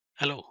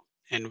Hello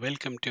and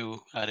welcome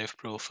to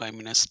RFPro 5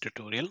 minutes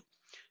tutorial.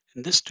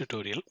 In this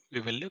tutorial, we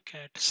will look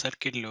at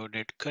circuit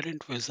loaded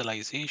current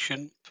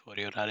visualization for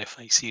your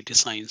RFIC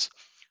designs.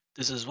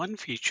 This is one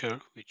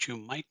feature which you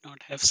might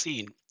not have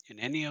seen in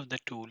any of the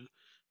tools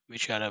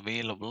which are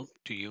available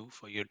to you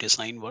for your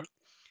design work.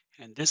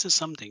 And this is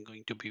something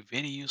going to be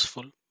very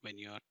useful when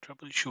you are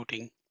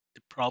troubleshooting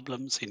the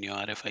problems in your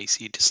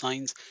RFIC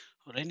designs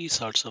or any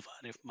sorts of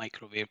RF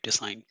microwave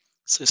design.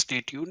 So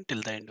stay tuned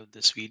till the end of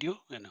this video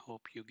and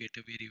hope you get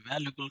a very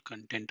valuable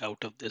content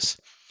out of this.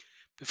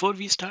 Before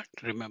we start,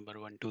 remember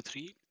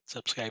 123,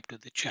 subscribe to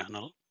the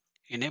channel,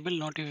 enable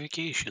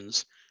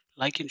notifications,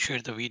 like and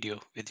share the video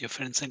with your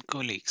friends and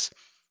colleagues.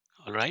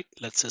 All right,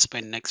 let's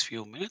spend next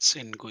few minutes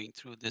in going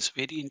through this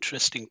very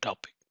interesting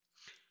topic.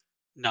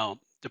 Now,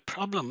 the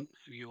problem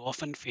you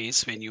often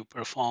face when you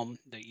perform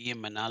the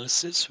EM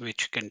analysis,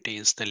 which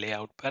contains the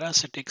layout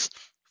parasitics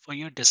for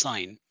your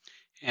design,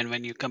 and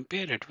when you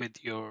compare it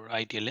with your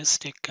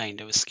idealistic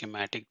kind of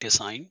schematic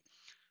design,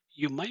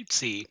 you might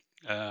see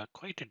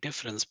quite a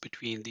difference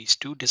between these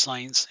two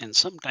designs, and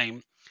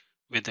sometimes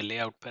with the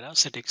layout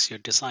parasitics, your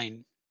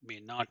design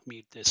may not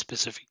meet the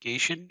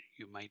specification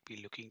you might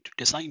be looking to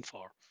design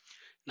for.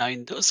 Now,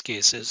 in those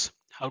cases,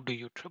 how do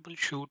you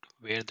troubleshoot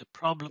where the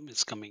problem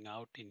is coming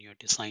out in your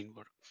design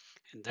work?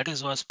 And that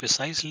is what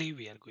precisely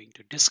we are going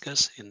to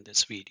discuss in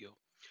this video.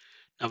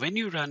 Now, when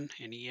you run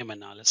an EM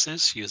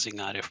analysis using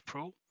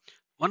RFPro,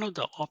 one of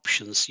the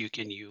options you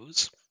can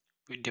use,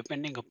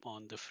 depending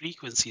upon the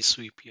frequency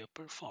sweep you're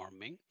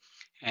performing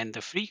and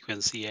the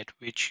frequency at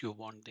which you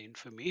want the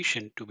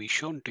information to be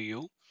shown to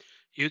you,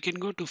 you can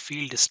go to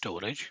field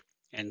storage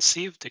and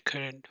save the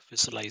current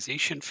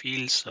visualization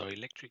fields or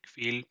electric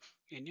field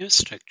in your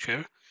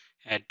structure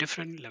at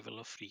different level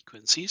of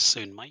frequencies.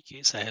 So in my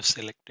case, I have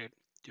selected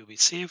to be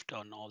saved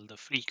on all the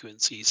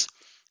frequencies.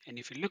 And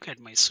if you look at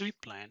my sweep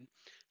plan,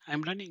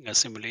 I'm running a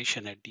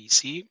simulation at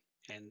DC,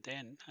 and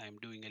then I'm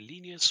doing a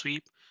linear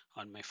sweep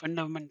on my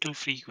fundamental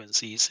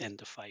frequencies and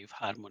the 5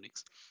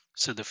 harmonics.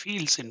 So the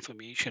fields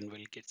information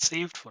will get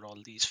saved for all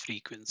these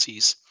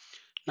frequencies.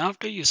 Now,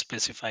 after you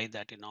specify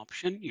that in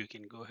option, you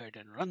can go ahead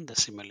and run the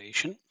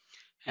simulation.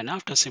 And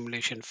after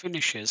simulation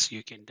finishes,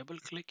 you can double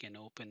click and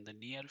open the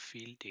near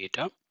field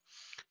data.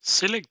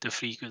 Select the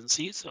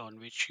frequencies on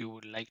which you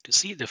would like to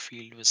see the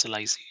field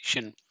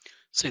visualization.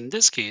 So in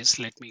this case,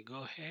 let me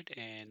go ahead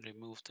and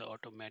remove the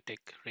automatic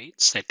range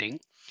setting.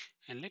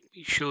 And let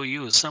me show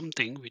you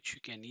something which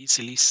you can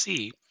easily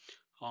see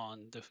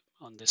on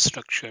the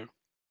structure.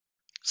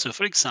 So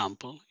for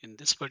example, in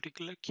this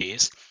particular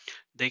case,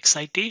 the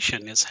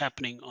excitation is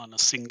happening on a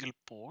single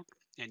port,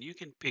 and you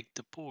can pick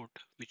the port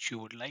which you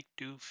would like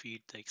to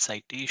feed the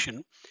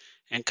excitation.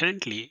 And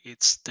currently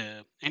it's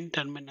the N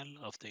terminal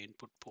of the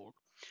input port.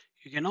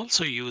 You can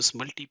also use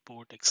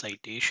multi-port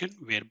excitation,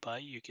 whereby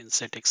you can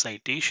set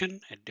excitation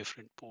at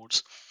different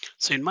ports.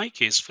 So in my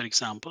case, for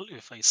example,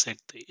 if I set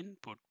the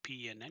input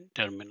P and N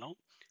terminal,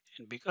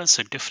 and because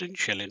a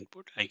differential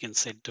input, I can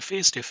set the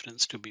phase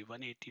difference to be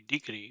 180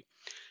 degree.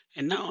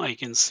 And now I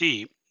can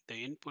see the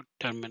input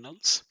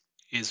terminals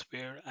is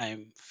where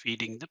I'm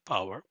feeding the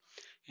power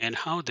and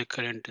how the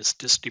current is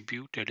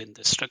distributed in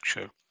the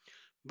structure.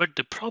 But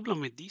the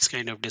problem with these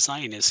kind of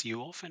design is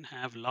you often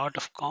have a lot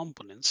of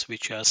components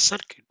which are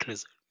circuit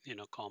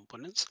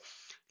components.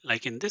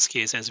 Like in this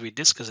case, as we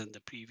discussed in the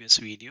previous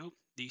video,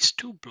 these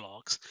two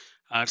blocks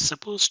are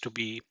supposed to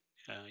be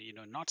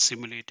not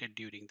simulated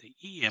during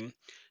the EM,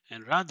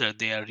 and rather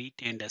they are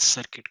retained as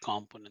circuit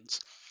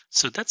components.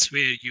 So that's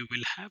where you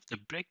will have the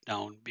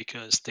breakdown,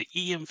 because the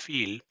EM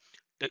field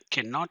that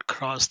cannot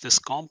cross this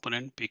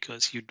component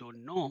because you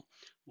don't know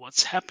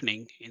what's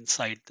happening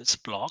inside this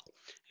block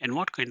and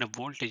what kind of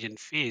voltage and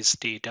phase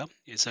data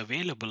is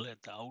available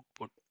at the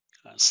output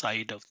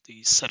side of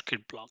these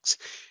circuit blocks.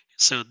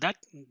 So that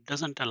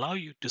doesn't allow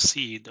you to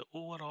see the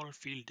overall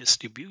field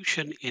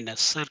distribution in a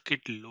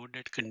circuit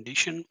loaded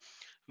condition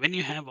when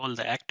you have all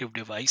the active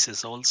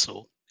devices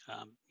also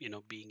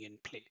being in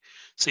play.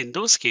 So in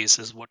those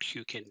cases, what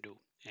you can do,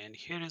 and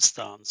here is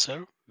the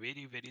answer,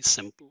 very, very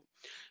simple.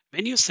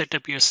 When you set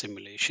up your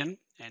simulation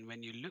and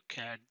when you look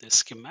at the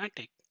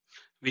schematic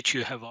which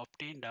you have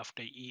obtained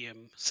after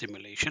EM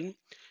simulation,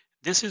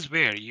 this is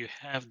where you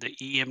have the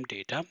EM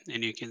data,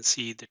 and you can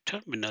see the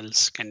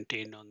terminals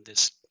contained on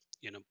this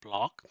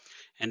block,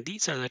 and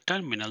these are the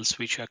terminals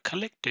which are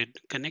connected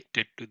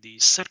to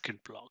these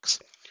circuit blocks.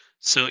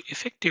 So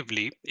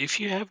effectively,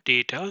 if you have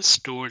data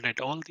stored at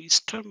all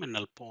these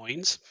terminal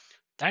points,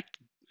 that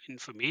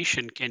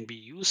information can be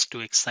used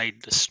to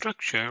excite the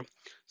structure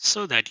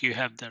so that you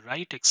have the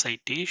right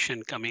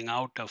excitation coming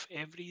out of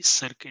every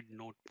circuit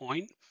node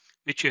point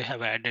which you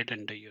have added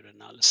under your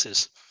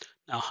analysis.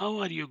 Now,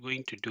 how are you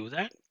going to do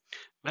that?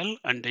 Well,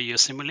 under your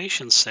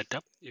simulation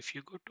setup, if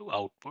you go to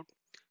output,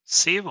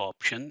 save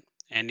option,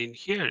 and in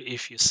here,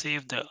 if you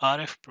save the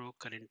RFPro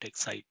current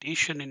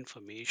excitation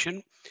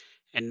information,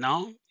 and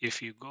now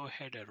if you go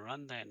ahead and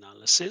run the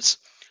analysis,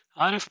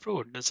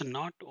 RFPro does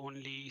not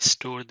only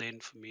store the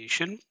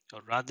information,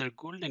 or rather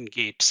Golden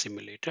Gate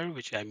simulator,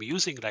 which I'm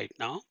using right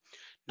now.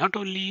 not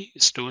only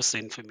stores the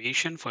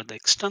information for the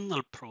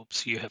external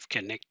probes you have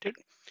connected,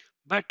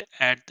 but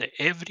at the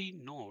every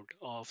node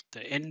of the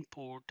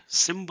endport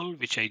symbol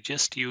which I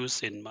just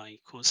used in my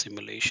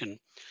co-simulation.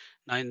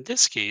 Now in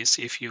this case,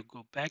 if you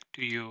go back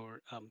to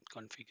your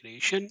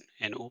configuration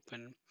and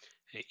open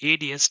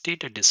ADS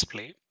data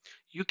display,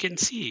 you can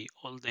see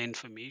all the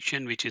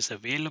information which is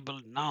available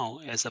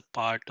now as a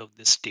part of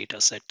this data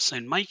set. So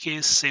in my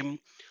case, sim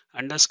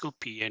underscore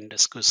p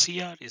underscore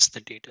cr is the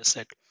data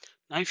set.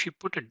 Now if you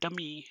put a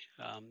dummy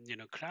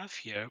graph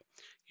here,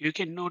 you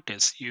can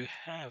notice you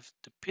have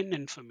the pin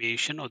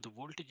information or the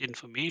voltage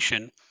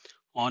information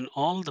on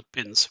all the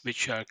pins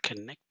which are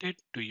connected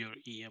to your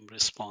EM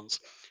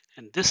response.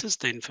 And this is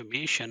the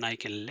information I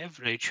can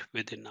leverage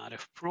within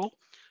RFPro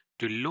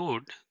to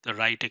load the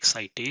right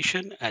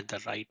excitation at the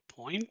right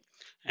point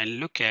and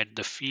look at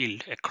the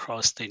field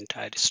across the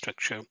entire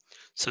structure.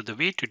 So the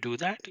way to do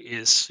that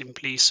is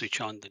simply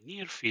switch on the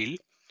near field,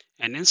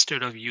 and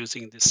instead of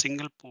using the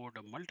single port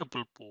or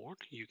multiple port,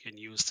 you can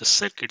use the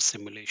circuit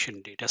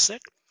simulation dataset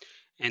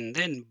and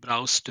then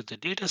browse to the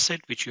dataset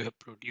which you have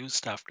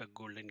produced after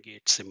Golden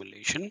Gate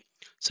simulation.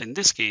 So in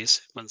this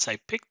case, once I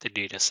pick the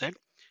dataset,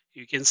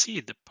 you can see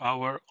the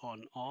power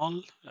on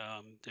all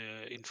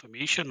the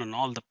information on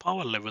all the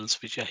power levels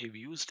which I have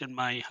used in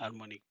my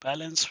harmonic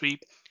balance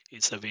sweep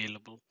is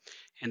available.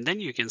 And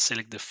then you can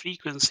select the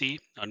frequency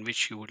on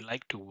which you would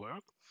like to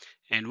work.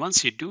 And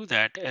once you do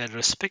that, at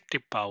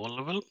respective power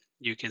level,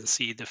 you can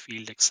see the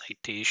field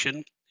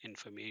excitation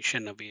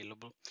information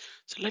available.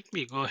 So let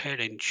me go ahead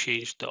and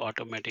change the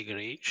automatic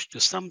range to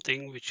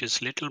something which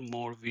is little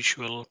more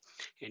visual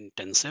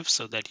intensive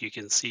so that you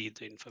can see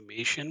the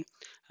information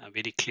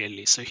very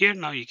clearly. So here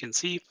now you can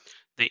see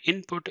the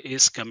input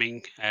is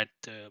coming at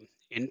the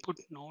input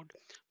node,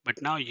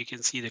 but now you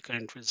can see the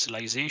current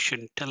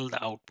visualization till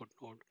the output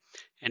node.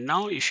 And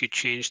now if you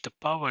change the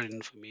power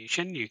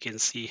information, you can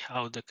see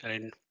how the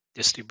current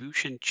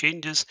distribution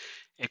changes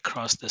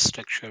across the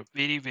structure.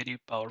 Very, very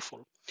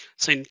powerful.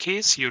 So in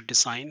case your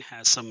design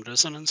has some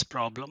resonance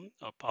problem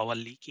or power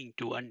leaking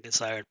to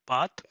undesired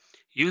path,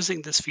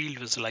 using this field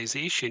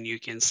visualization, you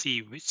can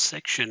see which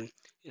section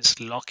is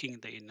locking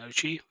the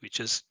energy, which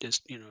is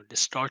just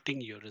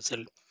distorting your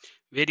result.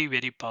 Very,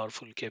 very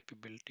powerful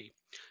capability.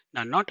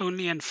 Now, not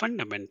only in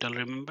fundamental,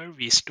 remember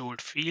we stored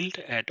field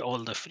at all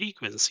the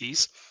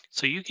frequencies.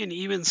 So you can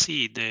even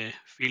see the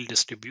field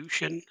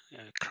distribution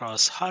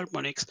across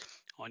harmonics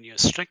on your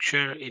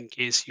structure in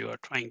case you are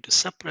trying to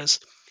suppress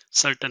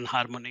certain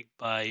harmonic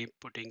by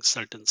putting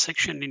certain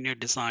section in your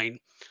design.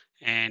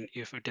 And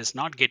if it is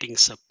not getting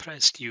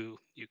suppressed, you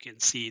can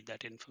see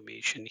that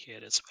information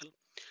here as well.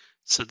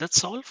 So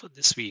that's all for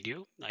this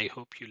video. I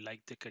hope you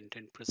like the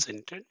content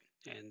presented,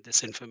 and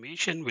this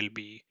information will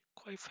be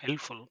quite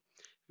helpful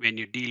when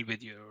you deal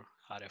with your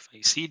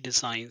RFIC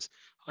designs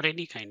or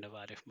any kind of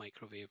RF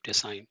microwave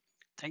design.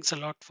 Thanks a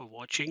lot for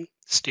watching.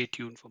 Stay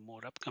tuned for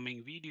more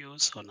upcoming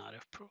videos on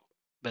RF Pro.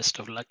 Best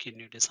of luck in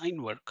your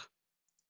design work.